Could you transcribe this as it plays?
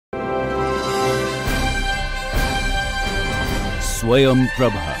Swayam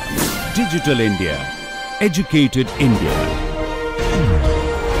Prabha. Digital India. Educated India.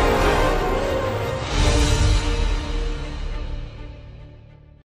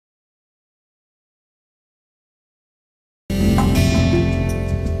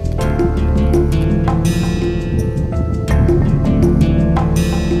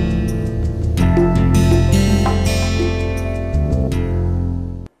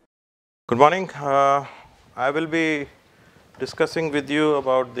 Good morning. I will be discussing with you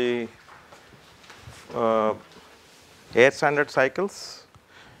about the air standard cycles,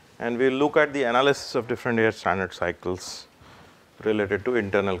 and we will look at the analysis of different air standard cycles related to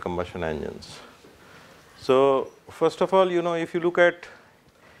internal combustion engines. So, first of all, if you look at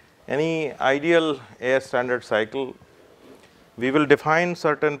any ideal air standard cycle, we will define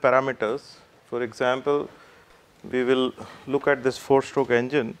certain parameters. For example, we will look at this 4-stroke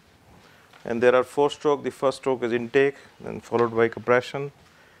engine, and there are 4 strokes. The first stroke is intake, then followed by compression,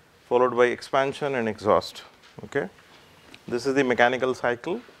 followed by expansion and exhaust. Okay, this is the mechanical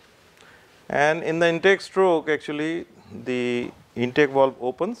cycle. And in the intake stroke, actually the intake valve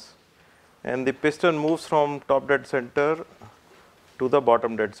opens and the piston moves from top dead center to the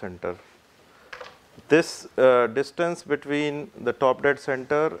bottom dead center. This distance between the top dead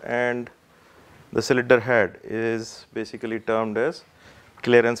center and the cylinder head is basically termed as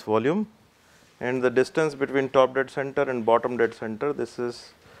clearance volume, and the distance between top dead center and bottom dead center, this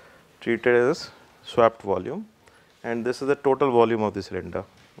is treated as swept volume, and this is the total volume of the cylinder.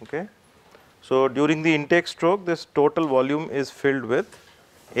 Okay. So, during the intake stroke, this total volume is filled with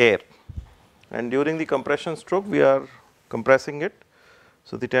air, and during the compression stroke we are compressing it.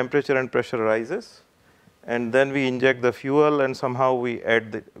 So, the temperature and pressure rises, and then we inject the fuel and somehow we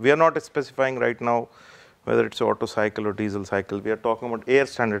add the, we are not specifying right now whether it is Otto cycle or diesel cycle. We are talking about air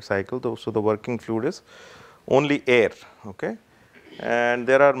standard cycle, though, so the working fluid is only air. Okay. And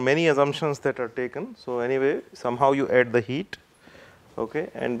there are many assumptions that are taken. So, anyway, somehow you add the heat,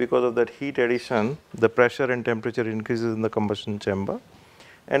 okay, and because of that heat addition, the pressure and temperature increases in the combustion chamber,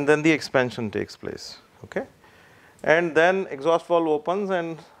 and then the expansion takes place. Okay. And then exhaust valve opens,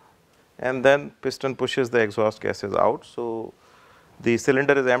 and then piston pushes the exhaust gases out. So, the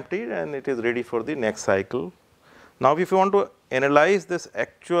cylinder is emptied and it is ready for the next cycle. Now, if you want to analyze this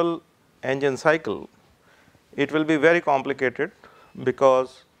actual engine cycle, it will be very complicated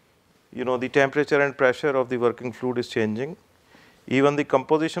because the temperature and pressure of the working fluid is changing. Even the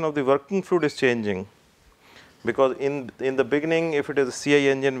composition of the working fluid is changing, because in the beginning, if it is a CI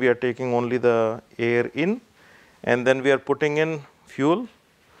engine, we are taking only the air in, and then we are putting in fuel,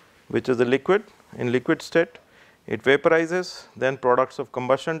 which is the liquid. In liquid state, it vaporizes, then products of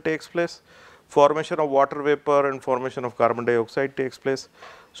combustion takes place, formation of water vapor and formation of carbon dioxide takes place.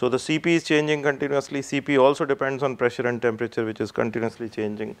 So, the Cp is changing continuously. Cp also depends on pressure and temperature, which is continuously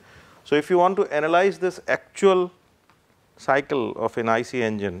changing. So, if you want to analyze this actual cycle of an IC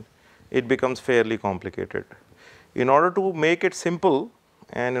engine, it becomes fairly complicated. In order to make it simple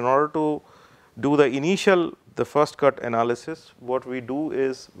and in order to do the first cut analysis, what we do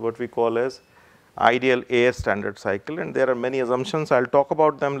is what we call as ideal air standard cycle, and there are many assumptions. I will talk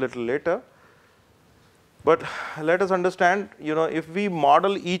about them little later. But let us understand, if we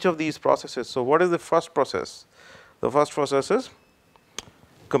model each of these processes. So, what is the first process? The first process is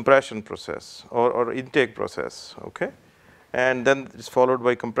compression process or intake process. Okay. And then it is followed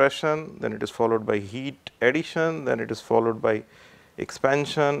by compression, then it is followed by heat addition, then it is followed by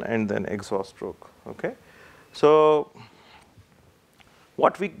expansion, and then exhaust stroke. Okay. So,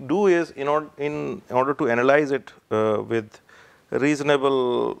 what we do is in order to analyze it with a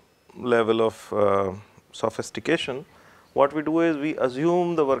reasonable level of sophistication, what we do is we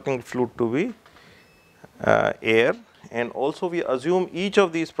assume the working fluid to be air, and also we assume each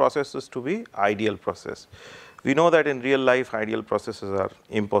of these processes to be ideal process. We know that in real life ideal processes are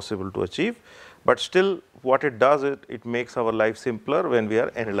impossible to achieve, but still what it does, it makes our life simpler when we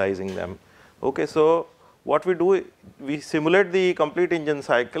are analyzing them. Okay. So, what we do, we simulate the complete engine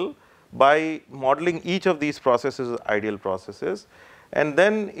cycle by modeling each of these processes as ideal processes, and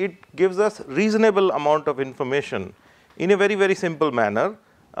then it gives us reasonable amount of information in a very, very simple manner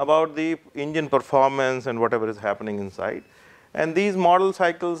about the engine performance and whatever is happening inside. And these model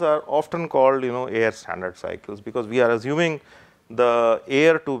cycles are often called air standard cycles, because we are assuming the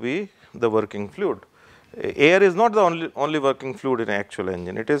air to be the working fluid. Air is not the only working fluid in an actual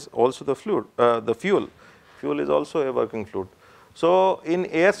engine, it is also the fluid, the fuel. Fuel is also a working fluid. So, in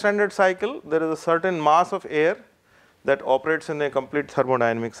air standard cycle, there is a certain mass of air that operates in a complete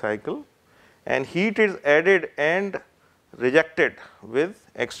thermodynamic cycle, and heat is added and rejected with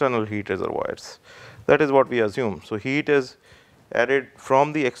external heat reservoirs. That is what we assume. So, heat is added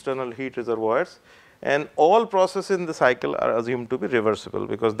from the external heat reservoirs, and all processes in the cycle are assumed to be reversible,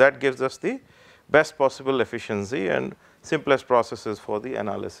 because that gives us the best possible efficiency and simplest processes for the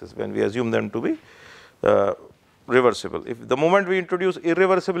analysis when we assume them to be reversible. If the moment we introduce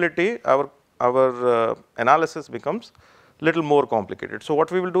irreversibility, our analysis becomes little more complicated. So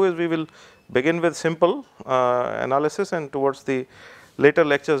what we will do is we will begin with simple analysis, and towards the later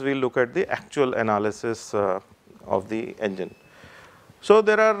lectures we will look at the actual analysis of the engine. So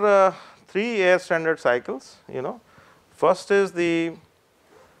there are 3 air standard cycles, First is the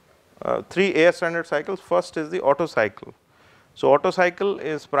 3 air standard cycles. First is the Otto cycle. So Otto cycle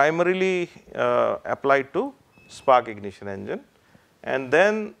is primarily applied to spark ignition engine, and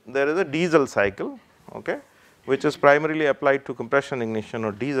then there is a diesel cycle, which is primarily applied to compression ignition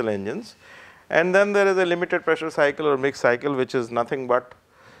or diesel engines, and then there is a limited pressure cycle or mixed cycle, which is nothing but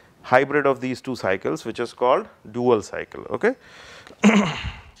hybrid of these 2 cycles, which is called dual cycle.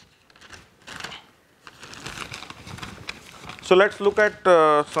 So let's look at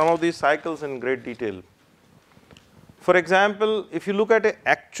some of these cycles in great detail. For example, if you look at an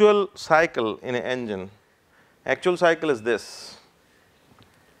actual cycle in an engine, actual cycle is this.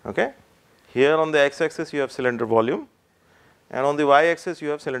 Here on the x-axis you have cylinder volume, and on the y-axis you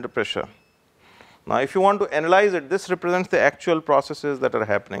have cylinder pressure. Now if you want to analyze it, this represents the actual processes that are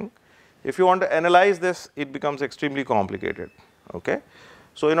happening. If you want to analyze this, it becomes extremely complicated.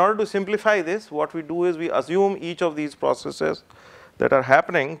 So in order to simplify this, what we do is we assume each of these processes that are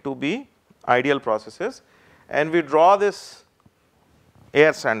happening to be ideal processes, and we draw this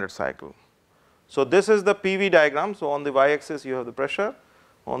air standard cycle. So this is the PV diagram. So on the y-axis you have the pressure,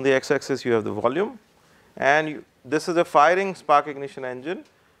 on the x-axis you have the volume, and this is a firing spark ignition engine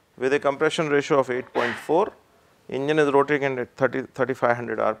with a compression ratio of 8.4. Engine is rotating at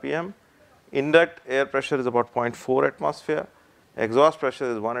 3500 RPM. Inlet air pressure is about 0.4 atmosphere. Exhaust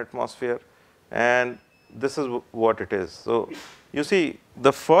pressure is 1 atmosphere, and this is what it is. So you see,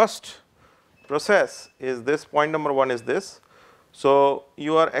 the first process is this, point number 1 is this. So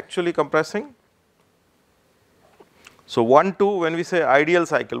you are actually compressing. So 1, 2, when we say ideal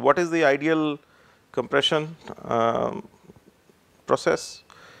cycle, what is the ideal compression process?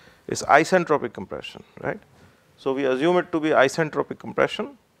 It's isentropic compression, right? So we assume it to be isentropic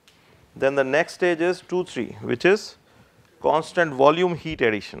compression. Then the next stage is 2, 3, which is constant volume heat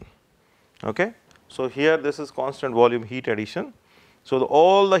addition. So here this is constant volume heat addition. So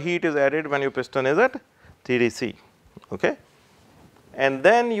all the heat is added when your piston is at TDC. And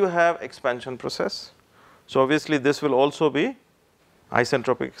then you have expansion process. So obviously this will also be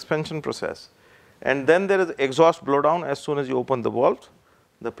isentropic expansion process. And then there is exhaust blowdown. As soon as you open the valve,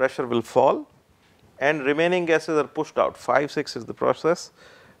 the pressure will fall and remaining gases are pushed out. 5, 6 is the process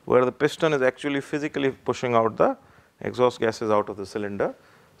where the piston is actually physically pushing out the exhaust gases out of the cylinder.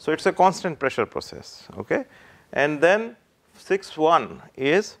 So it's a constant pressure process. And then 6, 1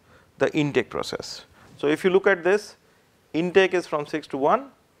 is the intake process. So if you look at this, intake is from 6 to 1,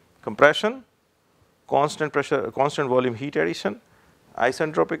 compression, constant pressure, constant volume heat addition,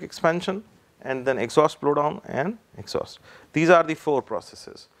 isentropic expansion, and then exhaust blowdown and exhaust. These are the 4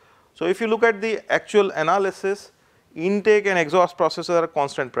 processes. So if you look at the actual analysis, intake and exhaust processes are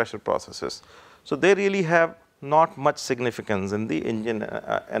constant pressure processes. So they really have not much significance in the engine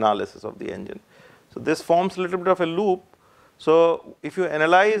analysis of the engine. So this forms a little bit of a loop. So if you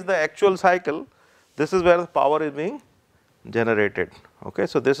analyze the actual cycle, this is where the power is being generated.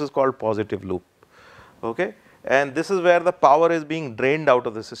 So this is called positive loop. And this is where the power is being drained out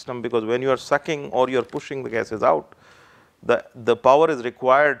of the system, because when you are sucking or you are pushing the gases out, the power is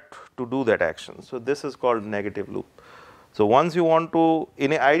required to do that action. So this is called negative loop. So once you want to,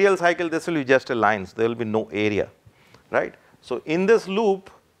 in an ideal cycle, this will be just a line, so there will be no area, right? So in this loop,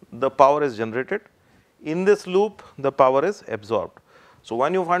 the power is generated. In this loop, the power is absorbed. So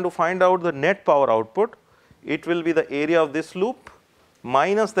when you want to find out the net power output, it will be the area of this loop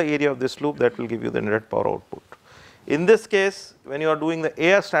minus the area of this loop, that will give you the net power output. In this case, when you are doing the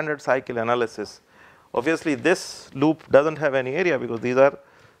air standard cycle analysis, obviously this loop doesn't have any area because these are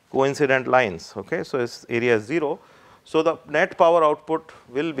coincident lines. So its area is 0. So the net power output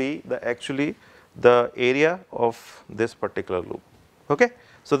will be actually the area of this particular loop.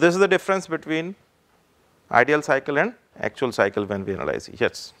 So this is the difference between ideal cycle and actual cycle when we analyze it.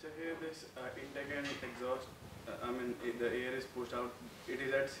 Yes. So here this intake and exhaust, the air is pushed out. It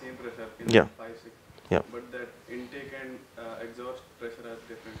is at same pressure in 5, 6. But that intake and exhaust pressure are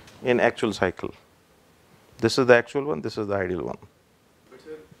different. In actual cycle, this is the actual one. This is the ideal one. But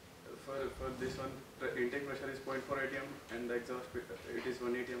sir, for this one, the intake pressure is 0.4 atm and the exhaust it is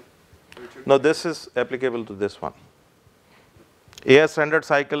 1 atm. So it should No, this is applicable to this one. Air standard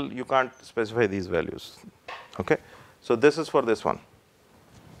cycle, you can't specify these values. Okay. So this is for this one.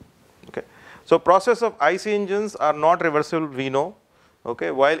 Okay. So process of IC engines are not reversible, we know.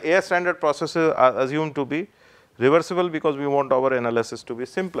 Okay. While air standard processes are assumed to be reversible because we want our analysis to be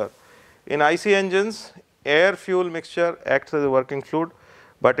simpler. In IC engines, air fuel mixture acts as a working fluid,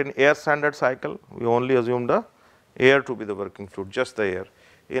 but in air standard cycle, we only assume the air to be the working fluid, just the air.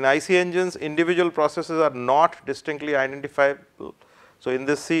 In IC engines, individual processes are not distinctly identifiable. So in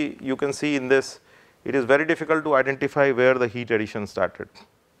this, you can see in this, it is very difficult to identify where the heat addition started.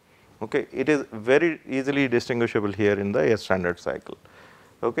 Okay, it is very easily distinguishable here in the air standard cycle.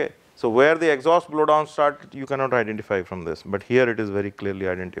 Okay, so where the exhaust blowdown started, you cannot identify from this, but here it is very clearly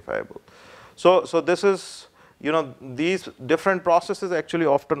identifiable. So this is, you know, these different processes actually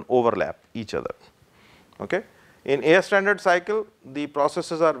often overlap each other. Okay. In air standard cycle, the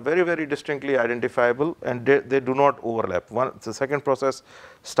processes are very, very distinctly identifiable and they do not overlap. The second process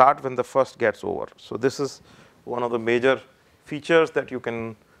start when the first gets over. So this is one of the major features that you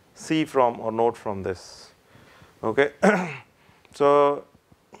can see from or note from this. Okay. So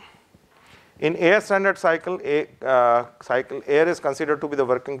in air standard cycle, air is considered to be the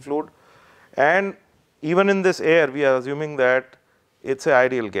working fluid, and even in this air, we are assuming that it's an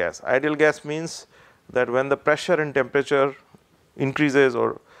ideal gas. Ideal gas means that when the pressure and temperature increases,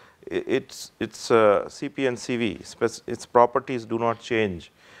 or its Cp and Cv, its properties do not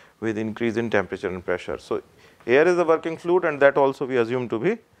change with increase in temperature and pressure. So air is the working fluid, and that also we assume to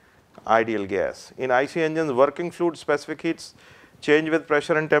be ideal gas. In IC engines, working fluid specific heats change with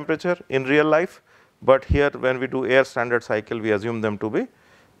pressure and temperature in real life, but here when we do air standard cycle, we assume them to be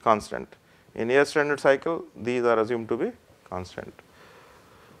constant. In air standard cycle, these are assumed to be constant.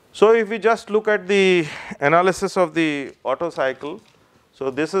 So if we just look at the analysis of the Otto cycle, so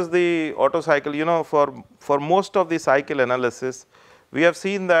this is the Otto cycle. You know, for most of the cycle analysis, we have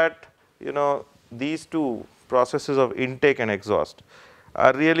seen that, you know, these two processes of intake and exhaust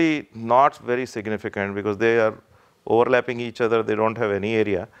are really not very significant because they are overlapping each other, they don't have any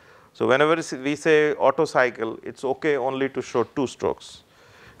area. So whenever we say Otto cycle, it's okay only to show two strokes.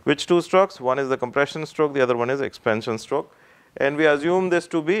 Which two strokes? One is the compression stroke, the other one is expansion stroke. And we assume this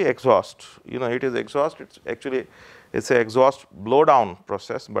to be exhaust. You know, it is exhaust, it's actually, it's an exhaust blowdown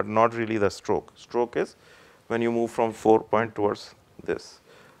process, but not really the stroke. Stroke is when you move from 4 point towards this.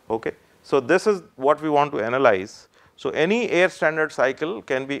 Okay. So this is what we want to analyze. So any air standard cycle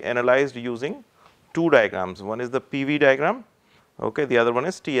can be analyzed using two diagrams. One is the PV diagram, okay, the other one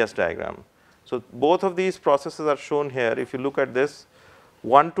is TS diagram. So both of these processes are shown here. If you look at this,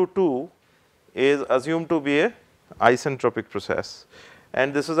 1 to 2 is assumed to be a isentropic process,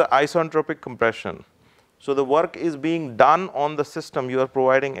 and this is an isentropic compression. So the work is being done on the system, you are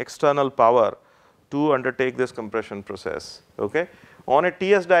providing external power to undertake this compression process. Okay. On a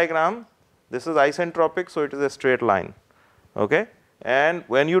TS diagram, this is isentropic, so it is a straight line. Okay. And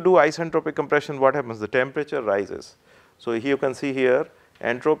when you do isentropic compression, what happens? The temperature rises. So here you can see here,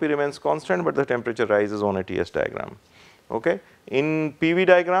 entropy remains constant, but the temperature rises on a TS diagram. Okay. In PV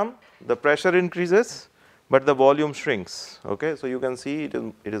diagram, the pressure increases, but the volume shrinks. Okay. So you can see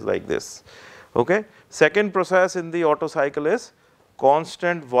it is like this. Okay. Second process in the Otto cycle is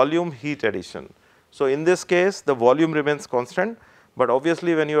constant volume heat addition. So in this case, the volume remains constant, but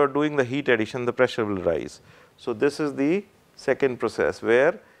obviously when you are doing the heat addition, the pressure will rise. So this is the second process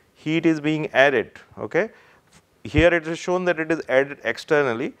where heat is being added. Okay. Here it is shown that it is added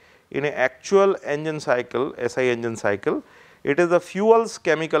externally. In an actual engine cycle, SI engine cycle, it is the fuel's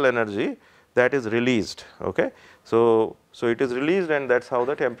chemical energy that is released. Okay. So it is released, and that's how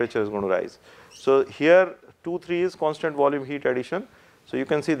the temperature is going to rise. So here 2, 3 is constant volume heat addition. So you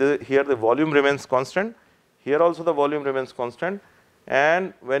can see here the volume remains constant, here also the volume remains constant,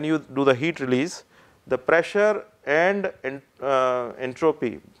 and when you do the heat release, the pressure and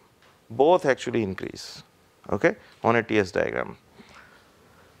entropy both actually increase, okay, on a TS diagram.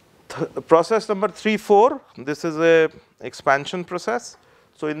 Process number 3, 4, this is a expansion process.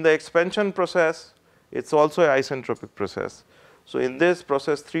 So in the expansion process, it's also a isentropic process. So in this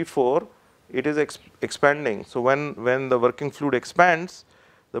process 3, 4, it is expanding. So when the working fluid expands,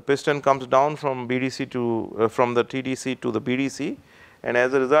 the piston comes down from BDC to from the TDC to the BDC, and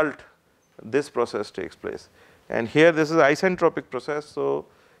as a result, this process takes place. And here this is isentropic process. So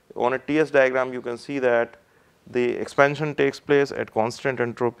on a TS diagram, you can see that the expansion takes place at constant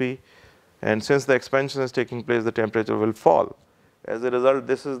entropy, and since the expansion is taking place, the temperature will fall. As a result,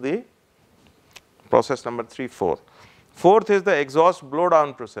 this is the process number 3, 4. Fourth is the exhaust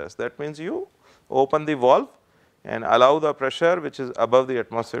blowdown process. That means you open the valve and allow the pressure which is above the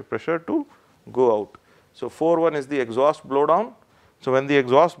atmospheric pressure to go out. So 4.1 is the exhaust blowdown. So when the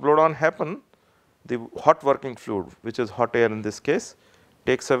exhaust blow down happen, the hot working fluid, which is hot air in this case,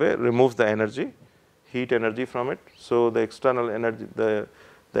 takes away, removes the energy, heat energy from it. So the external energy, the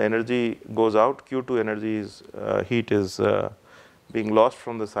energy goes out, Q2 energy is, heat is being lost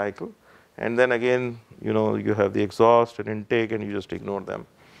from the cycle. And then again, you have the exhaust and intake and you just ignore them.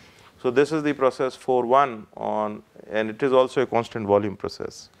 So this is the process 4.1 on, and it is also a constant volume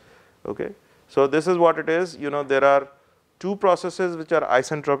process. Okay. So this is what it is. There are two processes which are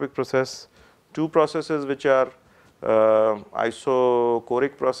isentropic process, two processes which are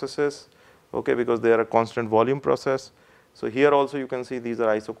isochoric processes, okay, because they are a constant volume process. So here also you can see these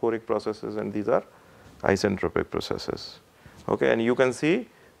are isochoric processes and these are isentropic processes. Okay, and you can see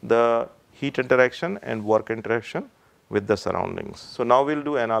the heat interaction and work interaction with the surroundings. So now we'll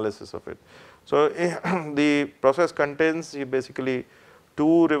do analysis of it. So the process contains basically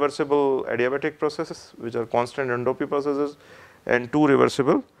two reversible adiabatic processes, which are constant entropy processes, and two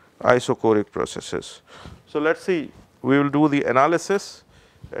reversible isochoric processes. So let's see, we will do the analysis,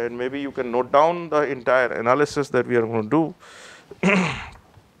 and maybe you can note down the entire analysis that we are going to do.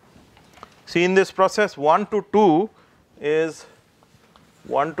 See, in this process 1 to 2 is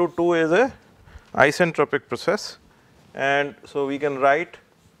a isentropic process, and so we can write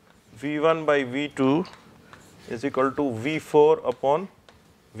V1 by V2 is equal to V4 upon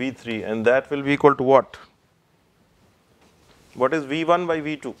V3, and that will be equal to what? What is V1 by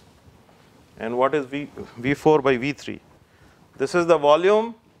V2 and what is V4 by V3? This is the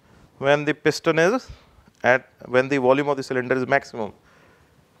volume when the piston is when the volume of the cylinder is maximum.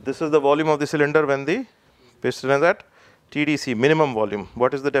 This is the volume of the cylinder when the piston is at TDC, minimum volume.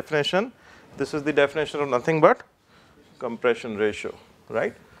 What is the definition? This is the definition of nothing but compression ratio,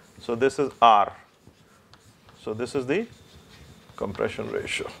 right? So this is R. So this is the compression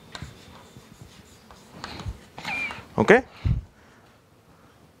ratio. Okay.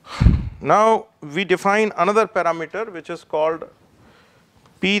 Now we define another parameter which is called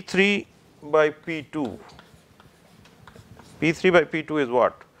P3 by P2. P3 by P2 is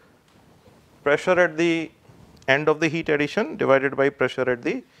what? Pressure at the end of the heat addition divided by pressure at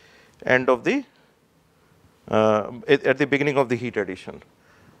the end of the at the beginning of the heat addition.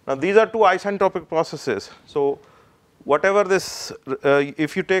 Now these are two isentropic processes. So whatever this,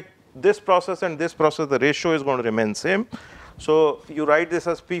 if you take this process and this process, the ratio is going to remain same. So you write this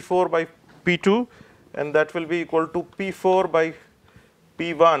as P4 by P2, and that will be equal to P4 by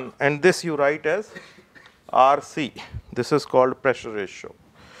P1, and this you write as RC. This is called pressure ratio.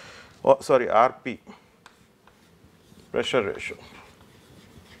 Oh, sorry, RP, pressure ratio.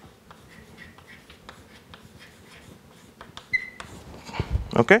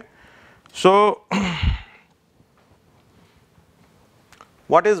 Okay. So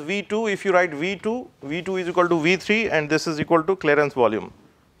what is V2? If you write V2, V2 is equal to V3, and this is equal to clearance volume.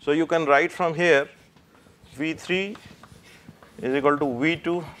 So you can write from here V3 is equal to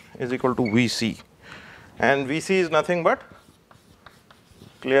V2 is equal to Vc, and Vc is nothing but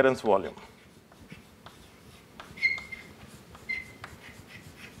clearance volume.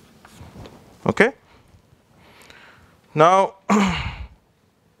 Okay. Now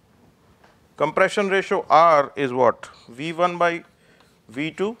compression ratio R is what? V1 by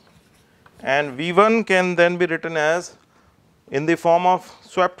V2, and V1 can then be written as in the form of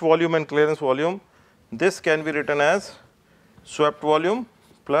swept volume and clearance volume. This can be written as swept volume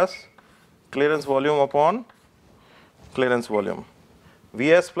plus clearance volume upon clearance volume,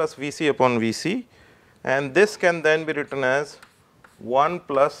 Vs plus Vc upon Vc, and this can then be written as 1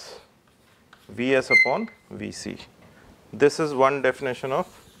 plus Vs upon Vc. This is one definition of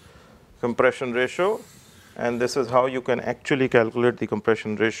compression ratio, and this is how you can actually calculate the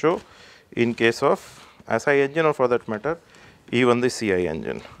compression ratio in case of SI engine, or for that matter even the CI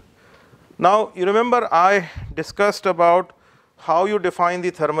engine. Now you remember I discussed about how you define the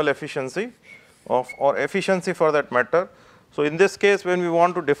thermal efficiency of, or efficiency for that matter. So in this case, when we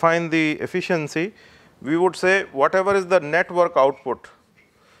want to define the efficiency, we would say whatever is the net work output,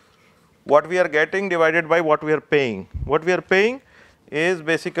 what we are getting divided by what we are paying. What we are paying is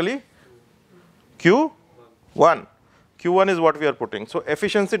basically Q1. Q1 is what we are putting. So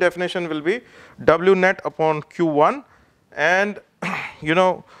efficiency definition will be W net upon Q1, and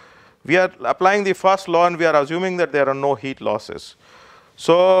we are applying the first law and we are assuming that there are no heat losses.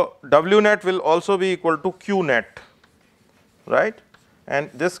 So W net will also be equal to Q net, right? And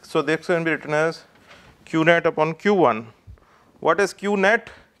this, so this can be written as Q net upon Q1. What is Q net?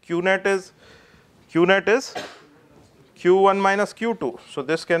 Q net is Q1 minus Q2. So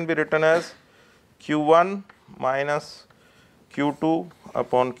this can be written as Q1 minus Q2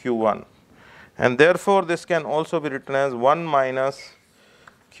 upon Q1. and therefore, this can also be written as 1 minus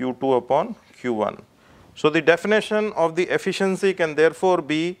Q2 upon Q1. So, the definition of the efficiency can therefore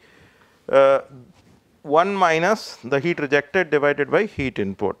be 1 minus the heat rejected divided by heat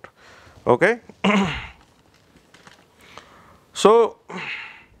input. Okay. So,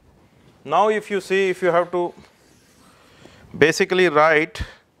 now if you see, if you have to basically write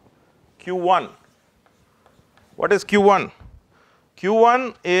Q1, what is Q1?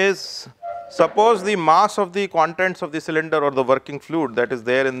 Q1 is, suppose the mass of the contents of the cylinder or the working fluid that is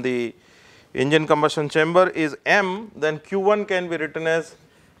there in the engine combustion chamber is M, then Q1 can be written as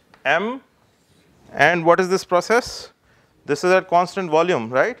M, and what is this process? This is at constant volume,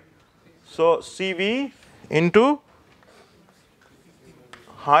 right? So, CV into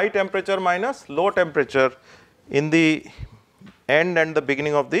high temperature minus low temperature in the end and the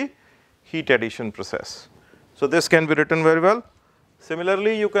beginning of the heat addition process. So, this can be written very well.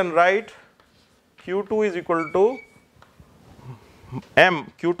 Similarly, you can write Q2 is equal to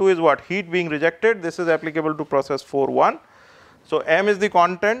M. Q2 is what? Heat being rejected. This is applicable to process 4.1. So, M is the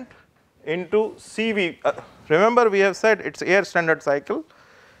content into CV. Remember, we have said it is air standard cycle.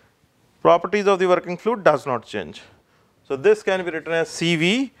 Properties of the working fluid does not change. So, this can be written as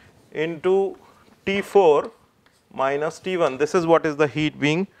CV into T4 minus T1. This is what is the heat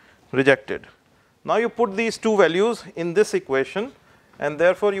being rejected. Now, you put these two values in this equation, and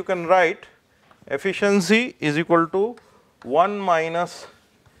therefore, you can write efficiency is equal to 1 minus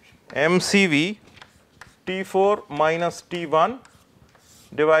MCV T4 minus T1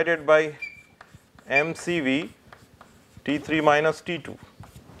 divided by MCV T3 minus T2,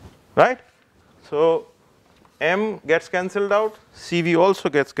 right. So, M gets cancelled out, CV also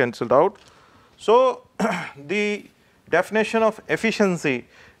gets cancelled out. So, the definition of efficiency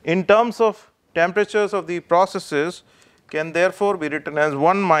in terms of temperatures of the processes can therefore be written as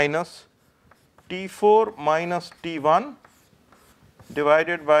 1 minus T4 minus T1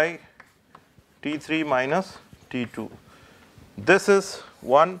 divided by T3 minus T2. This is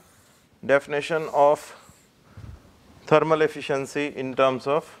one definition of thermal efficiency in terms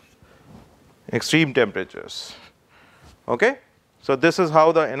of extreme temperatures. Okay? So, this is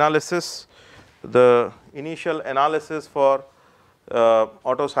how the analysis, the initial analysis for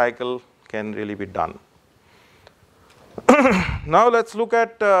Otto cycle can really be done. Now, let us look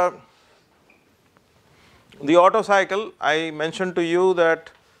at the Otto cycle. I mentioned to you that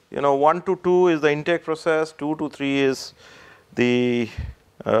 1 to 2 is the intake process, 2 to 3 is the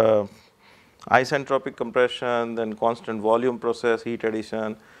isentropic compression, then constant volume process, heat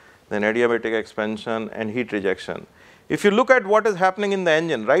addition, then adiabatic expansion and heat rejection. If you look at what is happening in the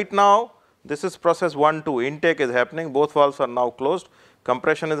engine, right now this is process 1, 2, intake is happening, both valves are now closed,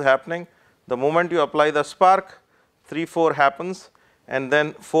 compression is happening. The moment you apply the spark, 3, 4 happens, and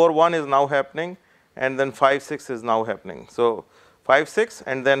then 4, 1 is now happening, and then 5, 6 is now happening. So, 5, 6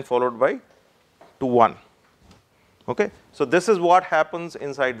 and then followed by 2, 1. Okay. So, this is what happens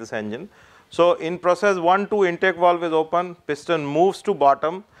inside this engine. So, in process 1, 2, intake valve is open, piston moves to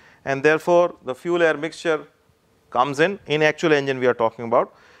bottom, and therefore, the fuel air mixture comes in actual engine we are talking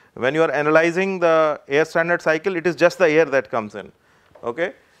about. When you are analyzing the air standard cycle, it is just the air that comes in.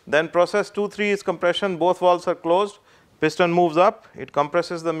 Okay. Then process 2, 3 is compression, both valves are closed, piston moves up, it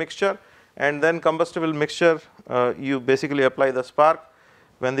compresses the mixture, and then combustible mixture, you basically apply the spark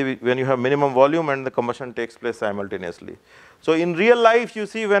when you have minimum volume and the combustion takes place simultaneously. So, in real life, you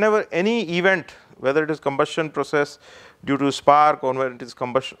see whenever any event, whether it is combustion process due to spark or whether it is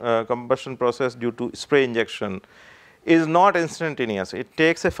combustion process due to spray injection, is not instantaneous. It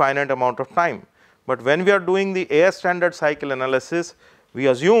takes a finite amount of time. But when we are doing the air standard cycle analysis, we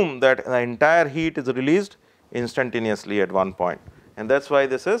assume that the entire heat is released instantaneously at one point, and that is why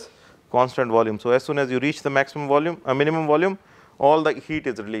this is constant volume. So, as soon as you reach the maximum volume, minimum volume, all the heat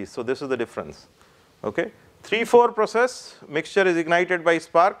is released. So, this is the difference. Okay. 3, 4 process, mixture is ignited by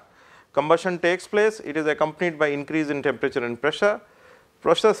spark, combustion takes place, it is accompanied by increase in temperature and pressure.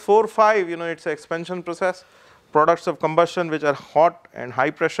 Process 4, 5, it is an expansion process, products of combustion which are hot and high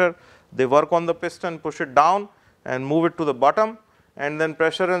pressure, they work on the piston, push it down and move it to the bottom, and then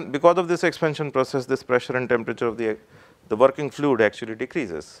pressure, and because of this expansion process, this pressure and temperature of the working fluid actually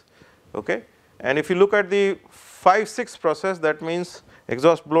decreases. Okay. And if you look at the 5, 6 process, that means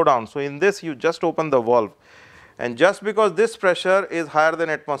exhaust blow down. So, in this you just open the valve, and just because this pressure is higher than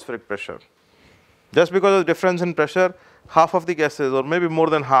atmospheric pressure, just because of the difference in pressure, half of the gases or maybe more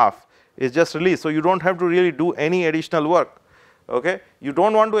than half is just released. So, you do not have to really do any additional work. Okay. You do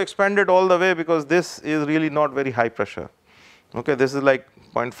not want to expand it all the way because this is really not very high pressure. Okay. This is like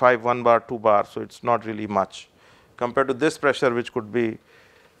 0.5, 1 bar, 2 bar. So, it is not really much compared to this pressure which could be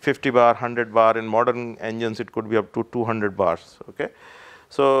 50 bar, 100 bar. In modern engines, it could be up to 200 bars. Okay.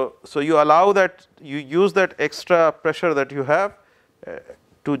 So you allow that, you use that extra pressure that you have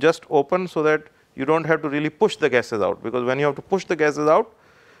to just open, so that you don't have to really push the gases out, because when you have to push the gases out,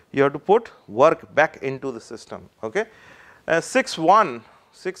 you have to put work back into the system. Okay. 6-1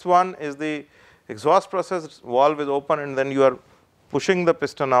 is the exhaust process, valve is open, and then you are pushing the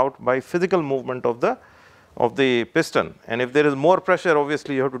piston out by physical movement of the piston. And if there is more pressure,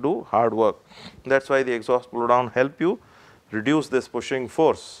 obviously you have to do hard work. That's why the exhaust blowdown help you reduce this pushing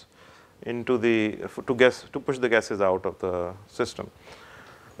force into the to push the gases out of the system.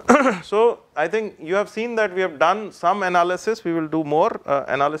 So I think you have seen that we have done some analysis. We will do more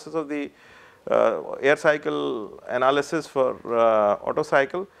analysis of the air cycle analysis for Otto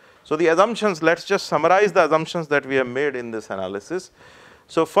cycle. So the assumptions, let's just summarize the assumptions that we have made in this analysis.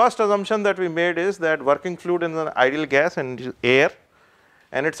 So first assumption that we made is that working fluid is an ideal gas and it is air,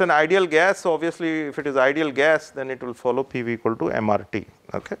 and it's an ideal gas. So obviously if it is ideal gas, then it will follow PV equal to MRT.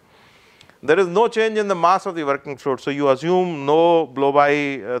 Okay. There is no change in the mass of the working fluid. So you assume no blow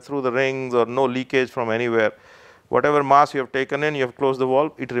by through the rings or no leakage from anywhere. Whatever mass you have taken in, you have closed the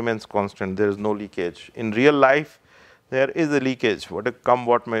valve, it remains constant. There is no leakage. In real life, there is a leakage.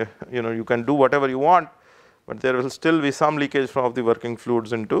 What may, you can do whatever you want, but there will still be some leakage from the working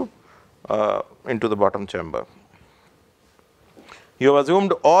fluids into the bottom chamber. You have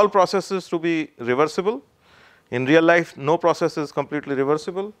assumed all processes to be reversible. In real life, no process is completely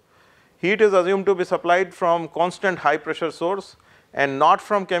reversible. Heat is assumed to be supplied from constant high pressure source and not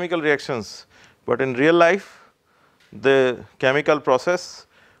from chemical reactions. But in real life, the chemical process,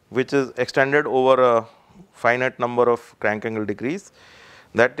 which is extended over a finite number of crank angle degrees,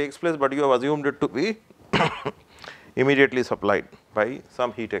 that takes place, but you have assumed it to be immediately supplied by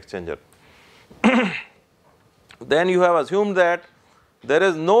some heat exchanger. Then you have assumed that there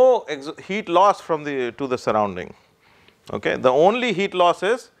is no heat loss from to the surrounding. Okay. The only heat loss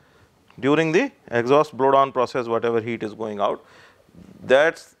is during the exhaust blowdown process, whatever heat is going out,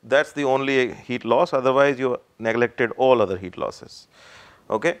 that's the only heat loss. Otherwise, you neglected all other heat losses.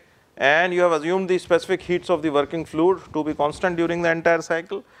 Okay. And you have assumed the specific heats of the working fluid to be constant during the entire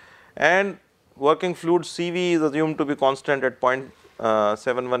cycle, and working fluid CV is assumed to be constant at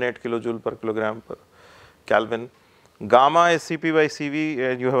 0.718 kilojoule per kilogram per Kelvin. Gamma is Cp by Cv,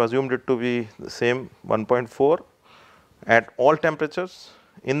 and you have assumed it to be the same 1.4 at all temperatures.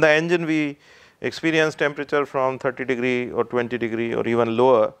 In the engine, we experience temperature from 30 degree or 20 degree or even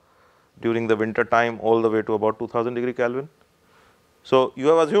lower during the winter time, all the way to about 2000 degree Kelvin. So you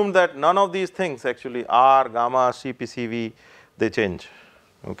have assumed that none of these things actually, R, gamma, Cp, Cv, they change.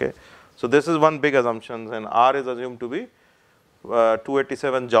 Okay. So this is one big assumption, and R is assumed to be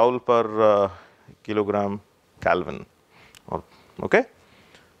 287 joule per kilogram Kelvin. Okay.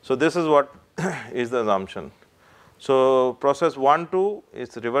 So this is what is the assumption. So process 1-2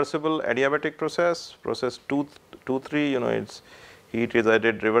 is reversible adiabatic process. Process 2-3, its heat is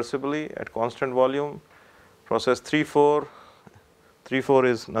added reversibly at constant volume. Process 3-4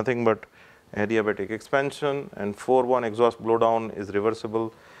 is nothing but adiabatic expansion, and 4-1 exhaust blowdown is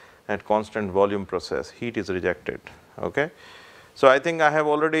reversible at constant volume process. Heat is rejected. Okay. So I think I have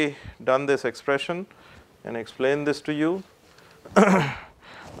already done this expression and explained this to you.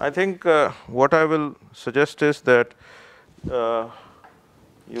 I think what I will suggest is that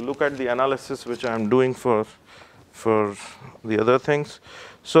you look at the analysis which I am doing for the other things.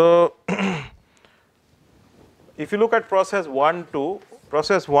 So if you look at process 1-2,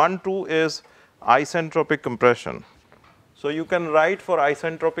 process 1-2 is isentropic compression. So you can write for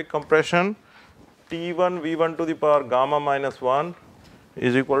isentropic compression T1 V1 to the power gamma minus 1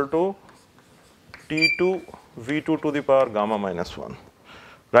 is equal to T2 V2 to the power gamma minus 1,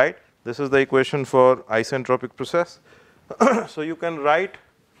 right. This is the equation for isentropic process. So you can write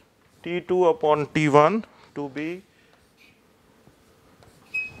T2 upon T1 to be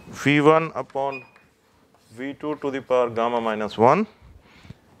V1 upon V2 to the power gamma minus 1,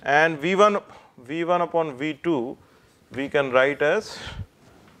 and V1 upon V2 we can write as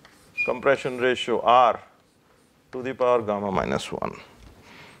compression ratio R to the power gamma minus 1.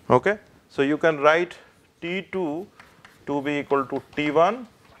 Okay. So you can write T2 to be equal to T1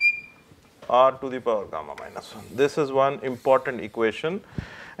 R to the power gamma minus 1. This is one important equation,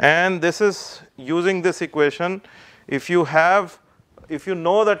 and this is using this equation. If you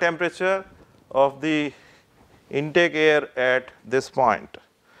know the temperature of the intake air at this point,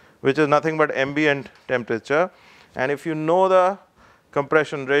 which is nothing but ambient temperature, and if you know the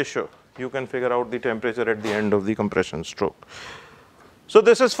compression ratio, you can figure out the temperature at the end of the compression stroke. So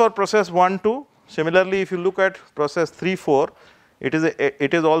this is for process 1-2. Similarly, if you look at process 3-4,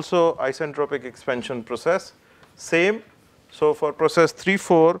 it is also isentropic expansion process, same. So for process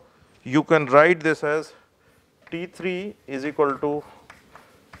 3-4, you can write this as T3 is equal to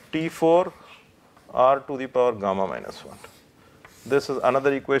T4 r to the power gamma minus 1. This is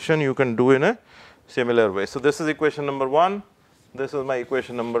another equation you can do in a similar way. So this is equation number 1, this is my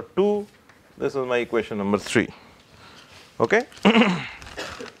equation number 2, this is my equation number 3. Okay.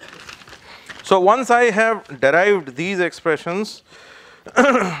 So once I have derived these expressions,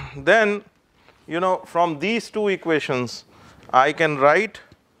 then from these two equations I can write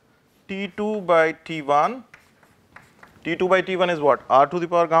T2 by T1. T2 by T1 is what? R to the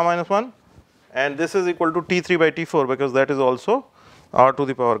power gamma minus 1, and this is equal to T3 by T4 because that is also R to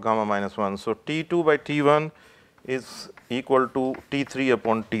the power gamma minus 1. So T2 by T1 is equal to T3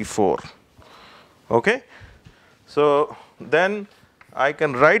 upon T4. Okay. So then I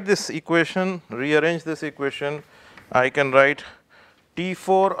can write this equation, rearrange this equation. I can write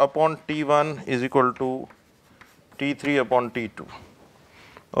T4 upon T1 is equal to T3 upon T2.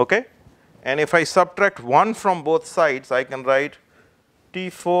 Okay. And if I subtract 1 from both sides, I can write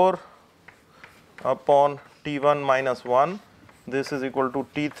T4 upon T1 minus 1. This is equal to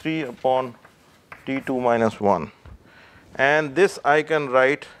T3 upon T2 minus 1. And this I can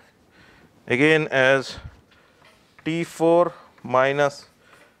write again as T4 minus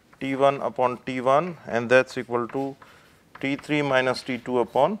T1 upon T1, and that's equal to T3 minus T2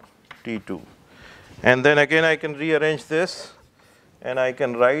 upon T2. And then again I can rearrange this, and I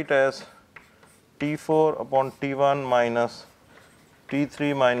can write as T4 upon T1 minus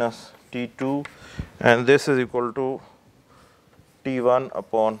T3 minus T2, and this is equal to T1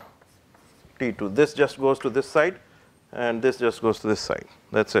 upon T2. This just goes to this side, and this just goes to this side.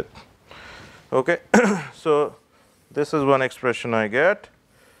 That's it. Okay. So this is one expression I get,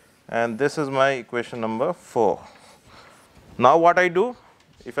 and this is my equation number 4. Now what I do,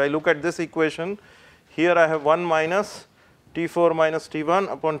 if I look at this equation, here I have 1 minus T4 minus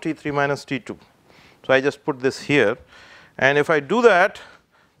T1 upon T3 minus T2. So I just put this here, and if I do that,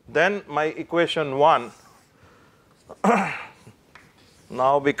 then my equation 1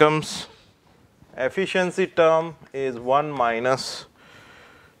 now becomes efficiency term is 1 minus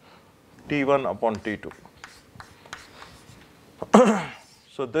T1 upon T2.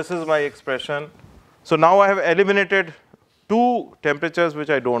 So this is my expression. So now I have eliminated 2 temperatures which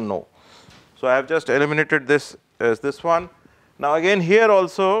I don't know. So I have just eliminated this as this one. Now again here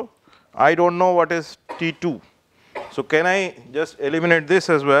also I don't know what is T2. So can I just eliminate this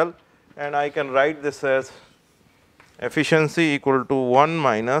as well, and I can write this as efficiency equal to 1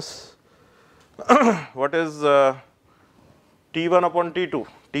 minus what is T1 upon T2?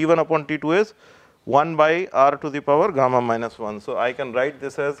 T1 upon T2 is 1 by r to the power gamma minus 1. So I can write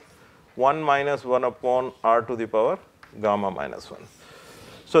this as 1 minus 1 upon r to the power gamma minus 1.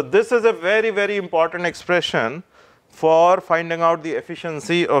 So this is a very, very important expression for finding out the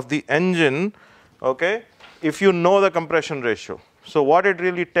efficiency of the engine, okay, if you know the compression ratio. So what it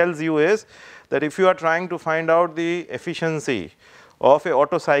really tells you is that if you are trying to find out the efficiency of a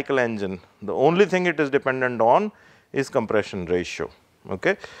Otto cycle engine, the only thing it is dependent on is compression ratio.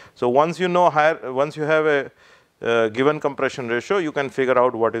 Okay. So once you know once you have a given compression ratio, you can figure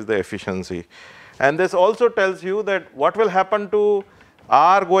out what is the efficiency. And this also tells you that what will happen to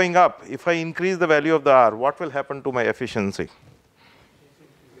R going up. If I increase the value of the R, what will happen to my efficiency?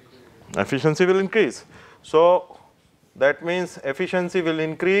 Efficiency will increase. So that means efficiency will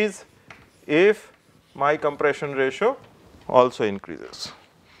increase if my compression ratio also increases.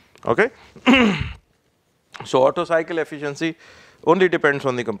 Okay. So Otto cycle efficiency only depends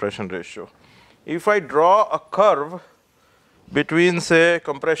on the compression ratio. If I draw a curve between, say,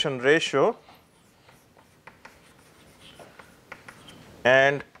 compression ratio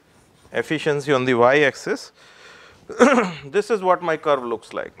and efficiency on the y-axis, this is what my curve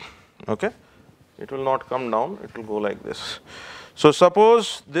looks like. Okay. It will not come down, it will go like this. So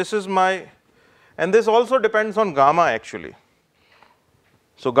suppose this is my, and this also depends on gamma actually.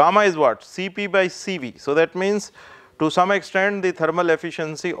 So gamma is what? Cp by Cv. So that means to some extent the thermal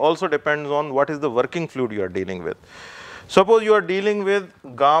efficiency also depends on what is the working fluid you are dealing with. Suppose you are dealing with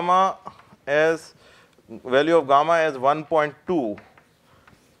gamma as, value of gamma as 1.2,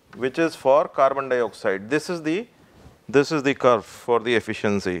 which is for carbon dioxide. This is the curve for the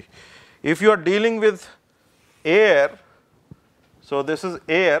efficiency. If you are dealing with air, so this is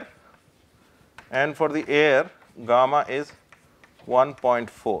air, and for the air gamma is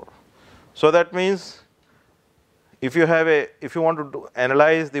 1.4. So that means if you have a, if you want to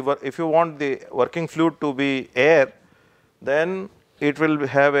analyze the, if you want the working fluid to be air, then it will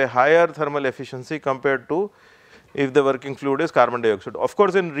have a higher thermal efficiency compared to if the working fluid is carbon dioxide. Of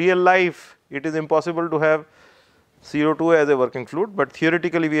course, in real life it is impossible to have CO2 as a working fluid, but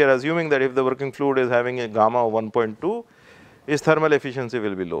theoretically we are assuming that if the working fluid is having a gamma of 1.2, its thermal efficiency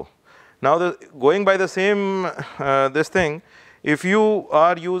will be low. Now, going by the same this thing, if you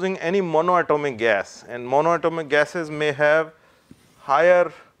are using any monoatomic gas, and monoatomic gases may have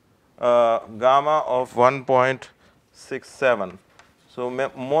higher gamma of 1.67. So,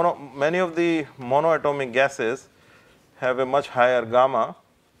 many of the monoatomic gases have a much higher gamma,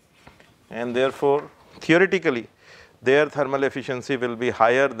 and therefore, theoretically their thermal efficiency will be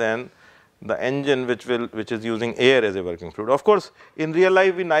higher than the engine which is using air as a working fluid. Of course, in real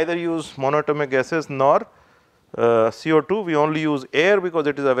life we neither use monoatomic gases nor CO2, we only use air because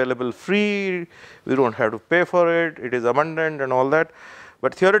it is available free, we do not have to pay for it, it is abundant and all that.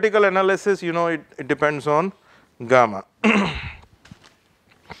 But theoretical analysis, you know, it depends on gamma.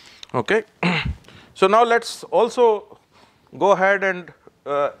 Okay. So, now let us also go ahead and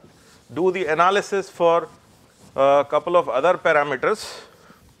do the analysis for a couple of other parameters.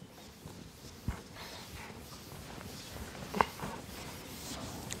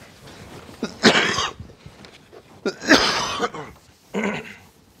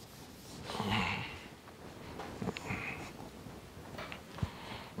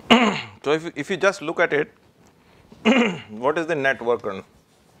 So, if you just look at it, what is the net work done?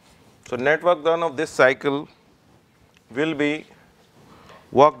 So, net work done of this cycle will be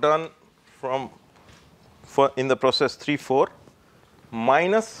work done in the process 3-4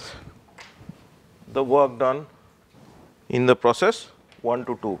 minus the work done in the process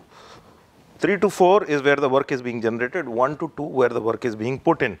 1-2. 3-4 is where the work is being generated, 1-2 where the work is being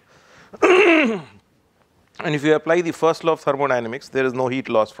put in. And if you apply the first law of thermodynamics, there is no heat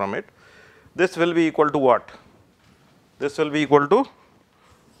loss from it. This will be equal to what? This will be equal to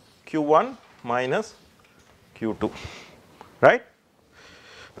Q1 minus Q2, right?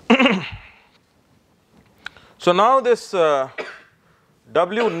 So, now this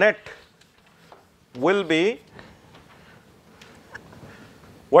W net will be,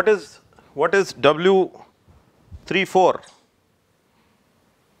 what is W34?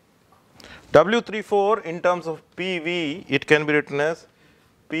 W34 in terms of PV, it can be written as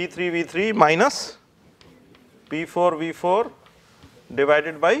P3V3 minus P4V4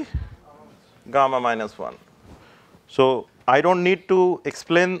 divided by gamma minus 1. So, I do not need to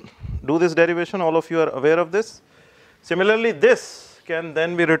do this derivation, all of you are aware of this. Similarly, this can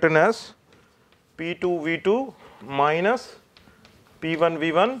then be written as P2V2 minus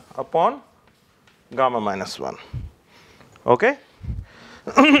P1V1 upon gamma minus 1. Okay?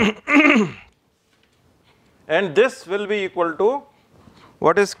 And this will be equal to,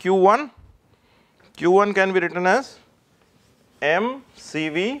 what is Q1? Q1 can be written as M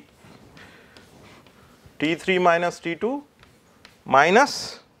CV T3 minus T2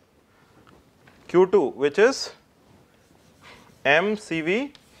 minus Q2, which is M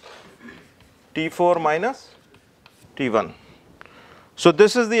CV T4 minus T1. So,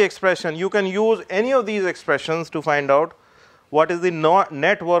 this is the expression. You can use any of these expressions to find out what is the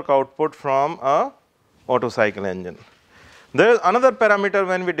net work output from a Otto cycle engine. There is another parameter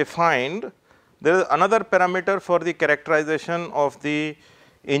when we defined, there is another parameter for the characterization of the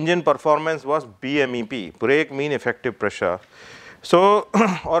engine performance was BMEP, brake mean effective pressure. So,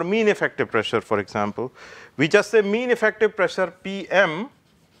 or mean effective pressure, for example, we just say mean effective pressure PM.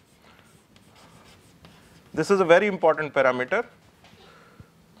 This is a very important parameter.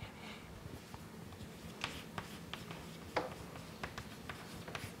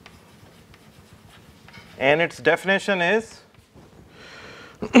 And its definition is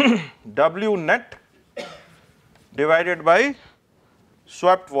W net divided by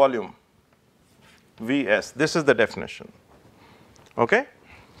swept volume Vs. This is the definition. Okay.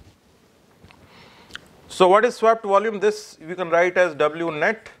 So, what is swept volume? This you can write as W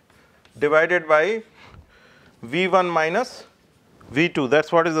net divided by V1 minus V2. That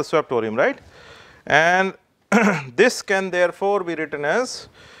is what is the swept volume, right? And this can therefore be written as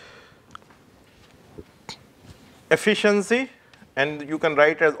efficiency, and you can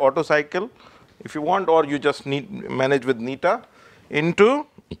write as Otto cycle if you want, or you just manage with neta into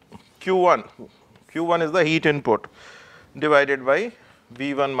Q1. Q1 is the heat input divided by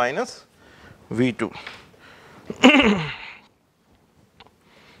V1 minus V2.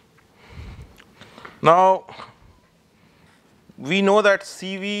 Now, we know that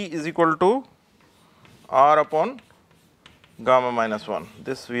CV is equal to R upon gamma minus 1.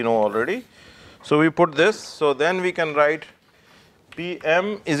 This we know already. So, we put this. So, then we can write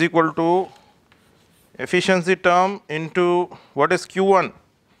PM is equal to efficiency term into what is Q1?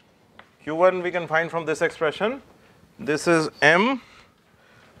 Q1 we can find from this expression, this is m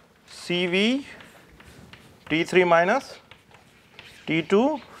CV T3 minus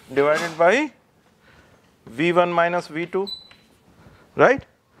T2 divided by V1 minus V2, right?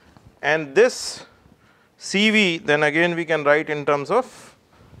 And this CV, then again we can write in terms of,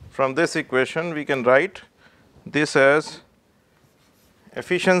 from this equation we can write this as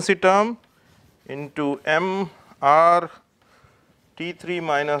efficiency term into MR T3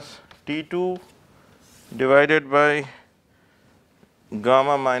 minus T2 divided by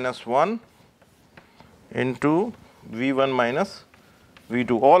gamma minus 1 into V1 minus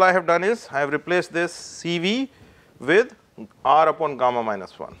V2. All I have done is I have replaced this CV with R upon gamma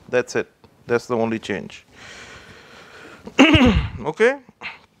minus 1. That's it. That's the only change. Okay.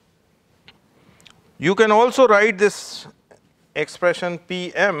 You can also write this expression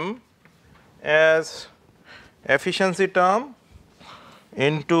PM as efficiency term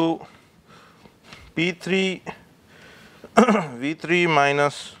into P3 V3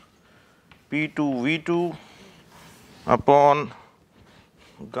 minus P2 V2 upon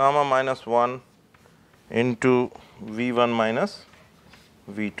gamma minus 1 into V1 minus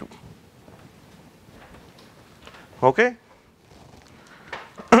V2. Okay.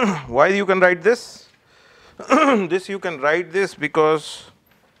 Why you can write this? This you can write this because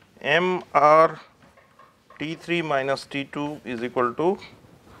MR T3 minus T2 is equal to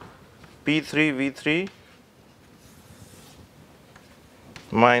P3 V3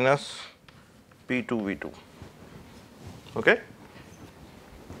 minus P2 V2. Okay.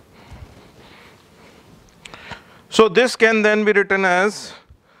 So this can then be written as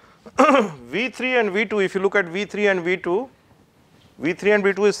V3 and V2. If you look at V3 and V2, V3 and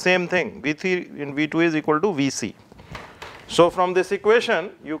V2 is same thing. V3 and V2 is equal to VC. So from this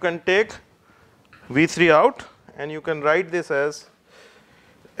equation, you can take V3 out and you can write this as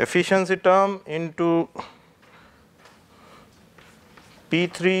efficiency term into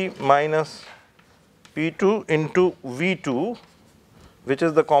P3 minus P2 into V2, which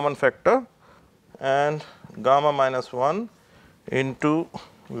is the common factor, and gamma minus 1 into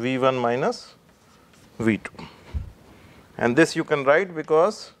V1 minus V2. And this you can write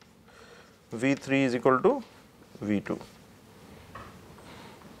because V3 is equal to V2.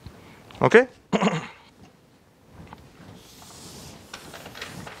 Okay.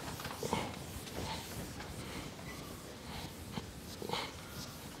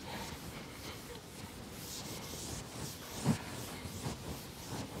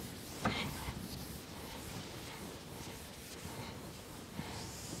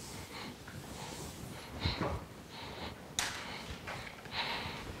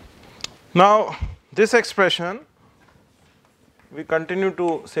 Now, this expression, we continue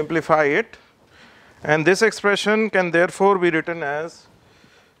to simplify it, and this expression can therefore be written as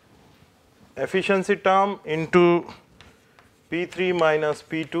efficiency term into P3 minus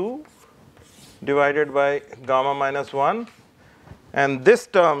P2 divided by gamma minus 1, and this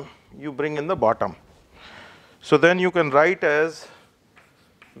term you bring in the bottom. So then you can write as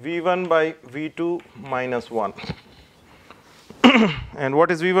V1 by V2 minus 1. And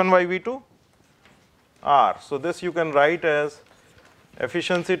what is V1 by V2? R. So this you can write as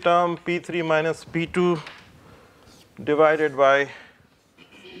efficiency term P3 minus P2 divided by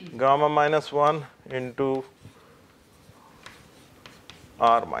gamma minus 1 into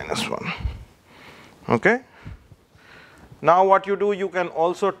R minus 1. Okay. Now what you do, you can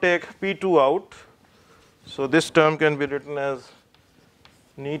also take P2 out. So this term can be written as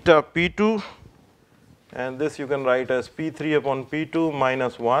neta P2, and this you can write as P3 upon P2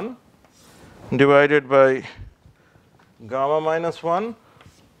 minus 1 divided by gamma minus 1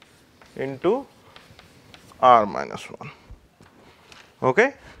 into R minus 1.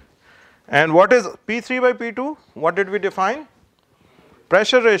 Okay. And what is P3 by P2? What did we define?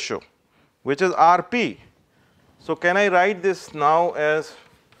 Pressure ratio, which is Rp. So can I write this now as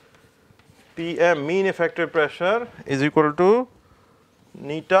PM, mean effective pressure, is equal to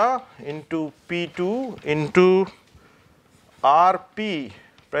neta into P2 into Rp,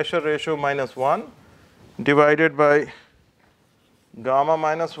 pressure ratio minus 1, divided by gamma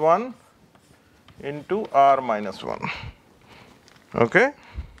minus 1 into R minus 1. Okay.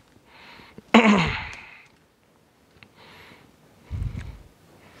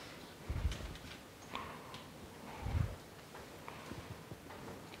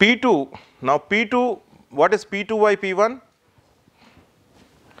 P2, now P2, what is P2 by P1?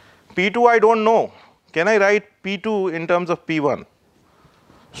 P2 I don't know. Can I write P2 in terms of P1?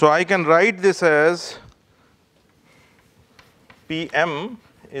 So I can write this as PM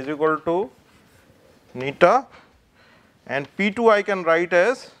is equal to neta, and P2 I can write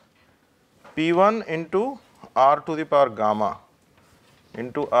as P1 into r to the power gamma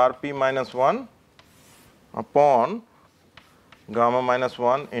into rp minus 1 upon gamma minus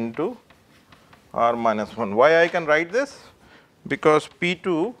 1 into r minus 1. Why I can write this? Because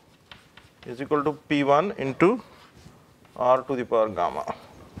P2 is equal to P1 into r to the power gamma.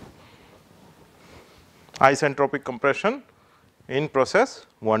 Isentropic compression in process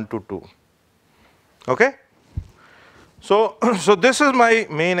 1 to 2. Okay? So this is my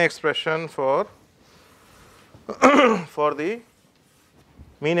main expression for for the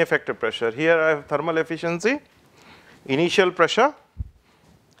mean effective pressure. Here I have thermal efficiency, initial pressure,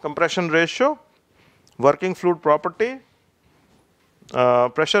 compression ratio, working fluid property,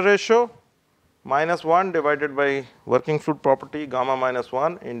 pressure ratio minus 1 divided by working fluid property gamma minus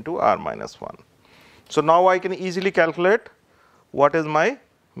 1 into r minus 1. So now I can easily calculate what is my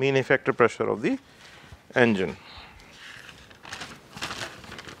mean effective pressure of the engine.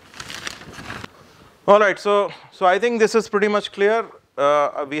 All right, so I think this is pretty much clear.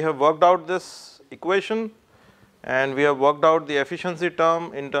 We have worked out this equation and we have worked out the efficiency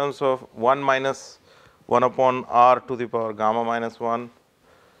term in terms of 1 minus 1 upon r to the power gamma minus 1.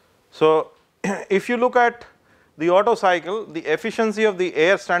 So if you look at the Otto cycle, the efficiency of the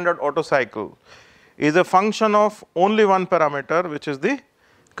air standard Otto cycle is a function of only one parameter, which is the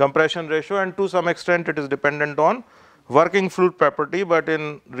compression ratio, and to some extent it is dependent on working fluid property, but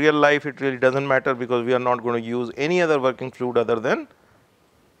in real life it really doesn't matter because we are not going to use any other working fluid other than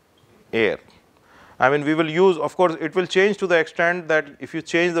air. I mean, we will use, of course, it will change to the extent that if you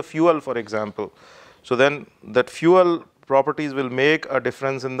change the fuel, for example, so then that fuel properties will make a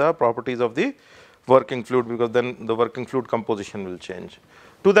difference in the properties of the working fluid, because then the working fluid composition will change.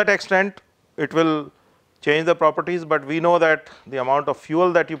 To that extent, it will change the properties, but we know that the amount of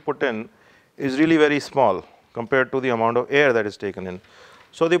fuel that you put in is really very small compared to the amount of air that is taken in.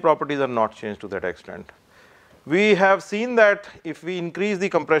 So the properties are not changed to that extent. We have seen that if we increase the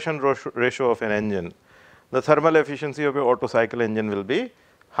compression ratio of an engine, the thermal efficiency of a Otto cycle engine will be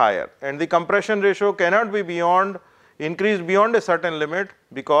higher, and the compression ratio cannot be increased beyond a certain limit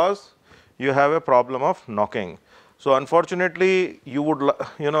because you have a problem of knocking. So unfortunately,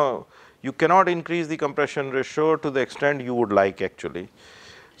 you cannot increase the compression ratio to the extent you would like actually.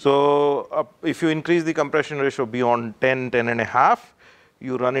 So if you increase the compression ratio beyond 10 and a half,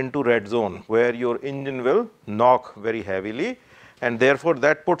 you run into red zone where your engine will knock very heavily, and therefore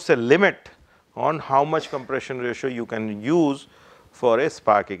that puts a limit on how much compression ratio you can use for a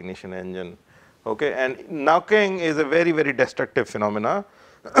spark ignition engine. Okay, and knocking is a very, very destructive phenomena.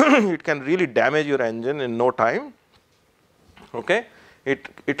 It can really damage your engine in no time. Okay,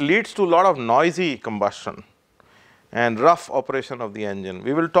 it leads to a lot of noisy combustion and rough operation of the engine.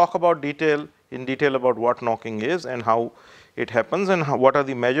 We will talk about in detail about what knocking is and how it happens and what are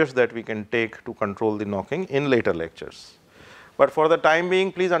the measures that we can take to control the knocking in later lectures. But for the time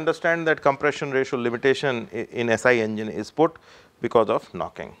being, please understand that compression ratio limitation in SI engine is put because of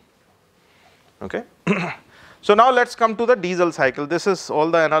knocking. Okay. So now let's come to the diesel cycle. This is all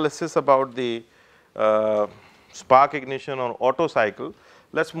the analysis about the spark ignition or Otto cycle.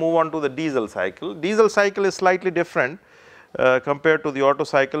 Let's move on to the diesel cycle. Diesel cycle is slightly different compared to the Otto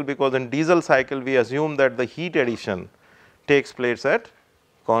cycle, because in diesel cycle we assume that the heat addition takes place at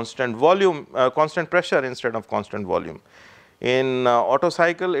constant volume, constant pressure instead of constant volume. In Otto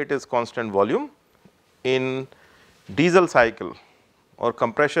cycle it is constant volume. In diesel cycle or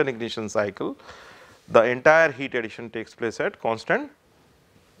compression ignition cycle, the entire heat addition takes place at constant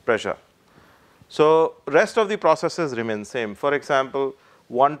pressure. So rest of the processes remain same. For example,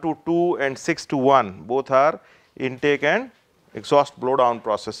 1 to 2 and 6 to 1 both are intake and exhaust blowdown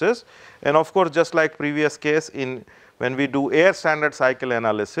processes, and of course just like previous case, when we do air standard cycle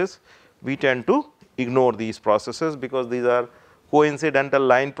analysis, we tend to ignore these processes because these are coincidental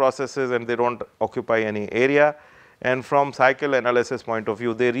line processes and they don't occupy any area, and from cycle analysis point of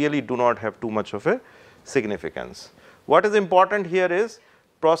view they really do not have too much of a significance. What is important here is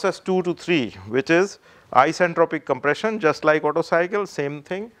process 2 to 3, which is isentropic compression, just like Otto cycle, same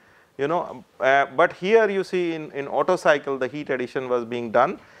thing, but here you see in Otto cycle the heat addition was being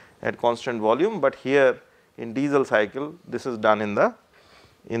done at constant volume, but here in diesel cycle this is done in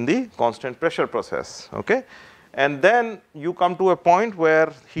the constant pressure process. Okay, and then you come to a point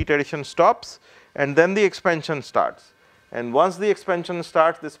where heat addition stops and then the expansion starts, and once the expansion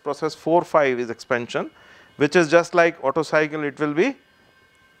starts, this process 4-5 is expansion, which is just like Otto cycle, it will be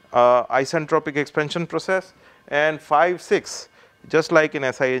isentropic expansion process, and 5-6 just like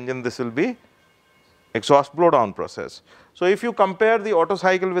in SI engine this will be exhaust blowdown process. So if you compare the Otto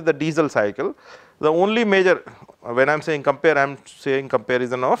cycle with the diesel cycle, the only major, when I am saying compare, I am saying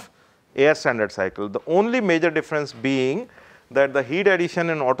comparison of air standard cycle. The only major difference being that the heat addition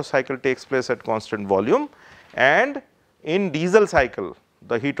in Otto cycle takes place at constant volume, and in diesel cycle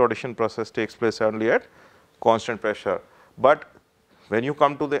the heat addition process takes place only at constant pressure. But when you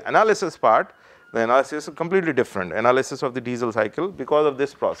come to the analysis part, the analysis is completely different. Analysis of the diesel cycle, because of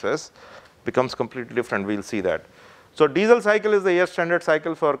this process, becomes completely different. We will see that. So, diesel cycle is the air standard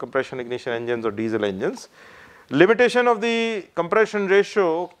cycle for compression ignition engines or diesel engines. Limitation of the compression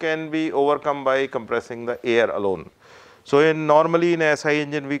ratio can be overcome by compressing the air alone. So, normally in a SI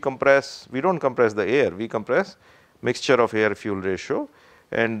engine we don't compress the air, we compress mixture of air fuel ratio,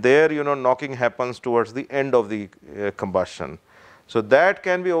 and there knocking happens towards the end of the combustion. So, that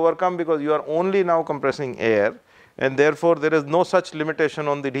can be overcome because you are only now compressing air, and therefore, there is no such limitation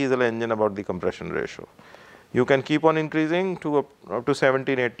on the diesel engine about the compression ratio. You can keep on increasing to up to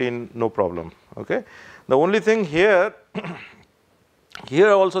 17, 18, no problem. Okay. The only thing here,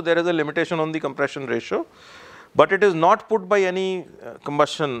 here also there is a limitation on the compression ratio, but it is not put by any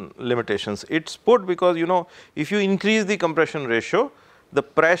combustion limitations. It's put because if you increase the compression ratio, the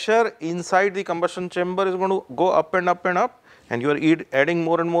pressure inside the combustion chamber is going to go up and up and up, and you are adding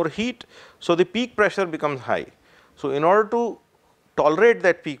more and more heat. So, the peak pressure becomes high. So, in order to tolerate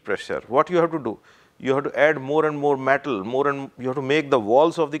that peak pressure, what you have to do? You have to add more and more metal, you have to make the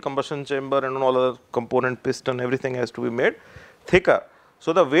walls of the combustion chamber and all other component, piston, everything has to be made thicker.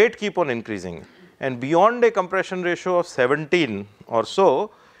 So, the weight keep on increasing, and beyond a compression ratio of 17 or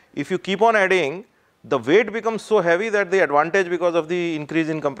so, if you keep on adding, the weight becomes so heavy that the advantage because of the increase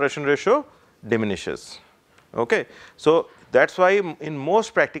in compression ratio diminishes. Okay. So, that is why in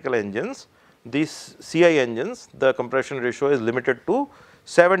most practical engines, these CI engines, the compression ratio is limited to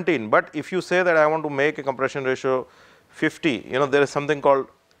 17, but if you say that I want to make a compression ratio 50, there is something called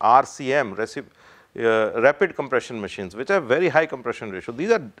RCM, rapid compression machines, which have very high compression ratio.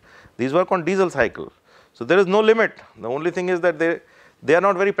 These work on diesel cycle. So, there is no limit. The only thing is that they are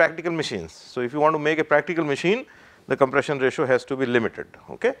not very practical machines. So, if you want to make a practical machine, the compression ratio has to be limited.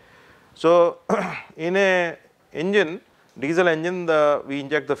 Okay. So, in a engine, diesel engine, we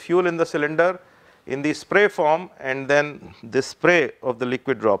inject the fuel in the cylinder in the spray form, and then this spray of the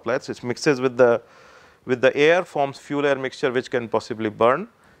liquid droplets, which mixes with the air, forms fuel air mixture which can possibly burn,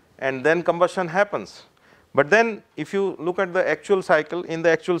 and then combustion happens. But then if you look at the actual cycle, in the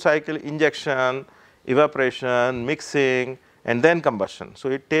actual cycle, injection, evaporation, mixing, and then combustion. So,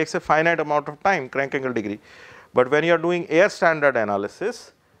 it takes a finite amount of time, crank angle degree. But when you are doing air standard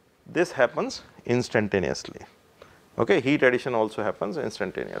analysis, this happens instantaneously. Okay, heat addition also happens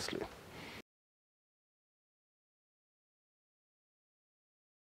instantaneously.